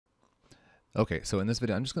Okay, so in this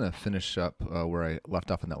video, I'm just going to finish up where I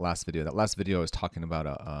left off in that last video. That last video I was talking about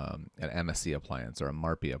an MSC appliance or a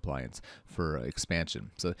MARPI appliance for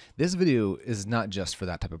expansion. So this video is not just for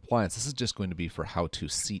that type of appliance. This is just going to be for how to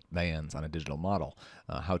seat bands on a digital model,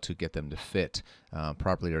 how to get them to fit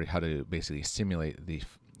properly, or how to basically simulate the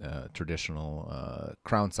traditional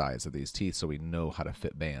crown size of these teeth so we know how to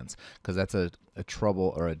fit bands, because that's a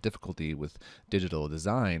trouble or a difficulty with digital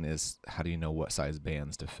design is how do you know what size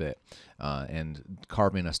bands to fit, and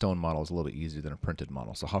carving a stone model is a little bit easier than a printed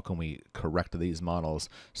model. So how can we correct these models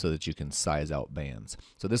so that you can size out bands?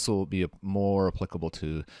 So this will be more applicable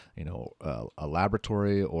to a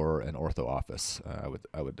laboratory or an ortho office,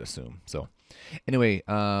 I would assume. So anyway,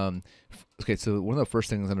 okay, so one of the first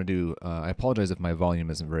things I'm going to do, I apologize if my volume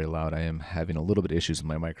isn't very loud. I am having a little bit of issues with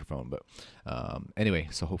my microphone, but anyway,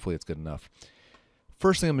 so hopefully it's good enough.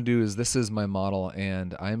 First thing I'm going to do is this is my model,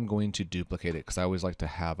 and I'm going to duplicate it because I always like to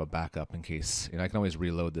have a backup in case, I can always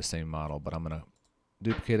reload the same model, but I'm going to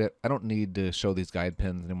duplicate it. I don't need to show these guide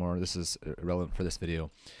pins anymore. This is irrelevant for this video.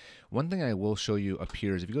 One thing I will show you up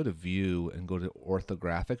here is if you go to View and go to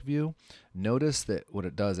Orthographic View, notice that what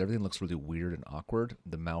it does, everything looks really weird and awkward.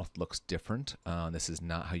 The mouth looks different. This is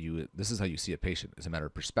how you see a patient. It's a matter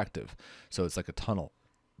of perspective. So it's like a tunnel.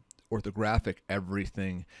 Orthographic,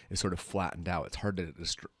 everything is sort of flattened out. It's hard to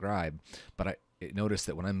describe, but I noticed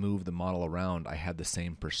that when I moved the model around, I had the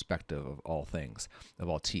same perspective of all things, of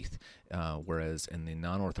all teeth. Whereas in the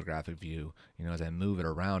non-orthographic view, as I move it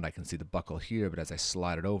around, I can see the buccal here, but as I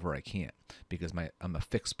slide it over, I can't because I'm a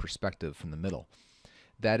fixed perspective from the middle.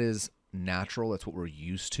 That is natural. That's what we're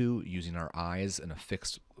used to, using our eyes in a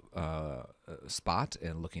fixed spot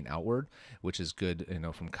and looking outward, which is good,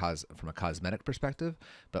 from a cosmetic perspective.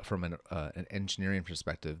 But from an engineering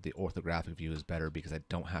perspective, the orthographic view is better because I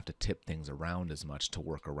don't have to tip things around as much to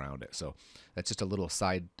work around it. So that's just a little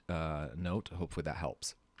side note. Hopefully that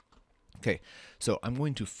helps. Okay, so I'm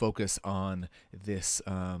going to focus on this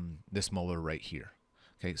this molar right here.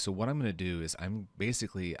 Okay, so what I'm going to do is I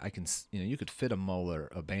can, you could fit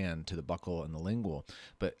a band to the buccal and the lingual,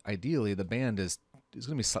 but ideally the band is going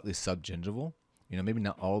to be slightly subgingival. Maybe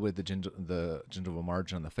not all the way to the gingival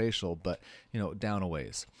margin on the facial, but down a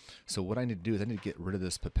ways. So what I need to do is I need to get rid of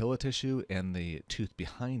this papilla tissue and the tooth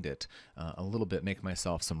behind it a little bit, make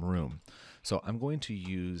myself some room. So I'm going to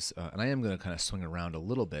use, and I am going to kind of swing around a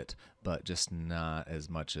little bit, but just not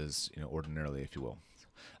as much as ordinarily, if you will.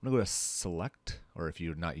 I'm going to go to Select, or if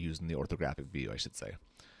you're not using the orthographic view, I should say.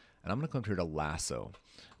 And I'm going to come here to Lasso.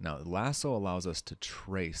 Now, Lasso allows us to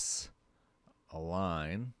trace a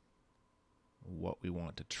line, what we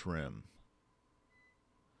want to trim.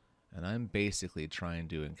 And I'm basically trying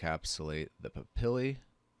to encapsulate the papillae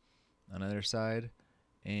on either side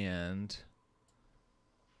and,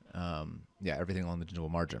 yeah, everything along the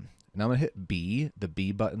gingival margin. Now I'm going to hit B. The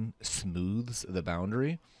B button smooths the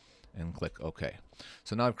boundary. And click OK.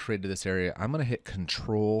 So now I've created this area. I'm going to hit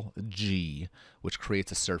Control G, which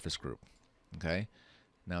creates a surface group. Okay.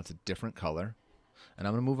 Now it's a different color. And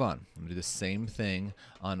I'm going to move on. I'm going to do the same thing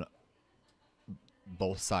on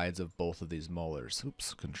both sides of both of these molars.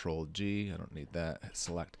 Oops. Control G. I don't need that. Hit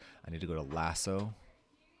select. I need to go to Lasso.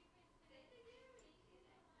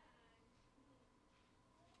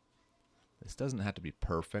 This doesn't have to be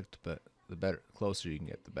perfect, but the closer you can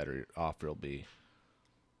get, the better off you'll be.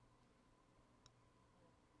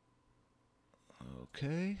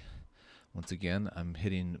 Okay. Once again, I'm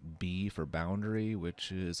hitting B for boundary,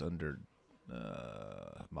 which is under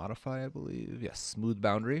modify, I believe. Yes, smooth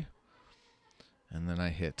boundary. And then I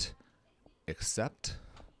hit accept.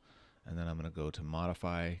 And then I'm going to go to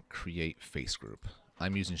modify, create face group.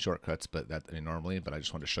 I'm using shortcuts, but normally, but I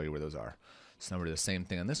just wanted to show you where those are. So now we're doing the same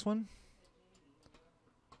thing on this one.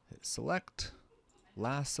 Hit select,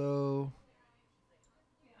 lasso.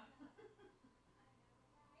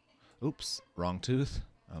 Oops, wrong tooth.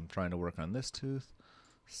 I'm trying to work on this tooth.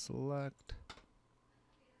 Select.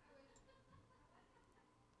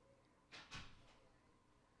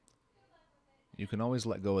 You can always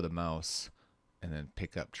let go of the mouse and then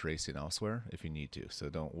pick up tracing elsewhere if you need to. So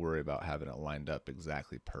don't worry about having it lined up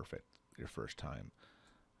exactly perfect your first time.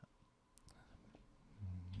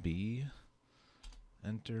 B,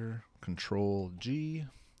 enter, Control G.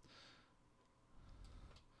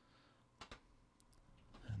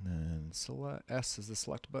 And then select, S is the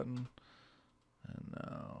select button. And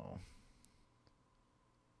now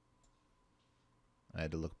I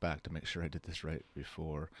had to look back to make sure I did this right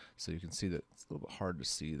before. So you can see that it's a little bit hard to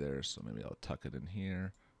see there. So maybe I'll tuck it in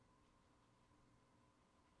here.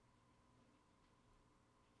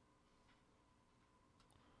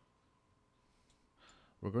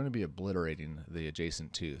 we're going to be obliterating the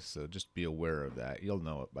adjacent tooth, so just be aware of that. You'll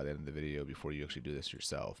know it by the end of the video before you actually do this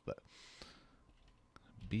yourself. But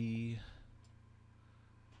B,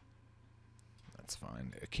 that's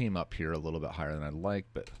fine. It came up here a little bit higher than I'd like,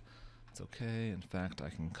 but it's okay. In fact, I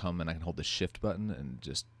can come and I can hold the shift button and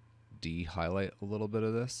just de-highlight a little bit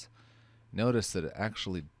of this. Notice that it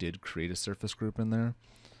actually did create a surface group in there,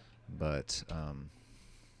 but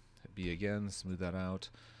hit B again, smooth that out.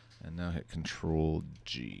 And now hit Control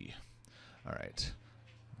G. All right.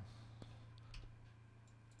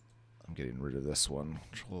 I'm getting rid of this one.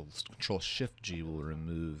 Control Shift G will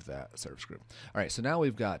remove that surface group. All right, so now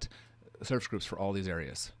we've got surface groups for all these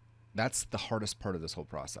areas. That's the hardest part of this whole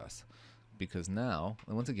process. Because now,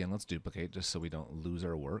 and once again, let's duplicate just so we don't lose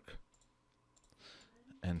our work.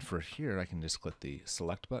 And for here, I can just click the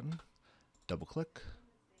Select button, double click,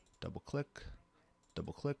 double click,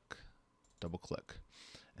 double click, double click.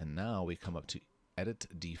 And now we come up to Edit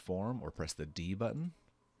Deform, or press the D button.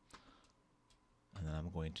 And then I'm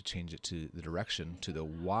going to change it to the direction to the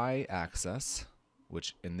Y axis,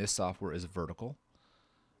 which in this software is vertical.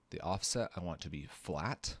 The offset I want to be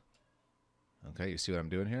flat. Okay, you see what I'm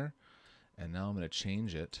doing here? And now I'm going to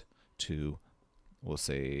change it to, we'll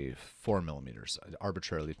say 4 millimeters,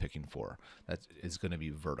 arbitrarily picking 4. That is going to be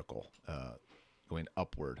vertical. Going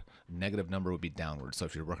upward. Negative number would be downward. So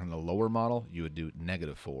if you're working on the lower model, you would do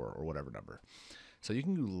 -4 or whatever number. So you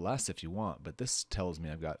can do less if you want, but this tells me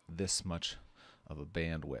I've got this much of a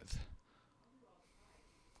bandwidth.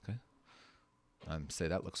 Okay. Say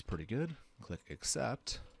that looks pretty good. Click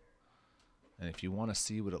Accept. And if you want to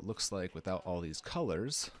see what it looks like without all these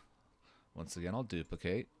colors, once again, I'll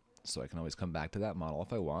duplicate, so I can always come back to that model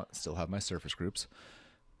if I want. Still have my surface groups.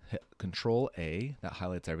 Hit Control A, that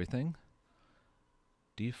highlights everything.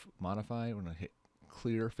 Modify, we're going to hit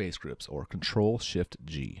Clear Face Groups, or Control Shift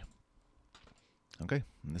G. Okay,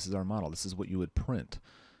 and this is our model. This is what you would print.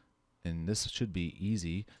 And this should be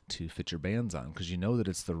easy to fit your bands on, because you know that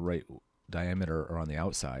it's the right diameter or on the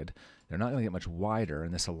outside. They're not going to get much wider,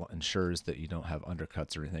 and this ensures that you don't have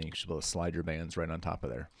undercuts or anything. You should be able to slide your bands right on top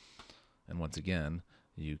of there. And once again,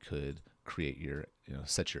 you could create your,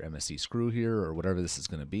 set your MSC screw here or whatever this is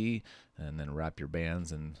going to be, and then wrap your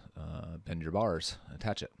bands and bend your bars,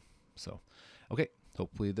 attach it. So, okay,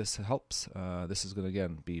 hopefully this helps. This is going to,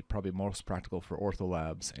 again, be probably most practical for ortho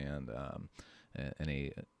labs and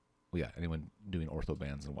anyone doing ortho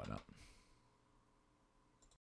bands and whatnot.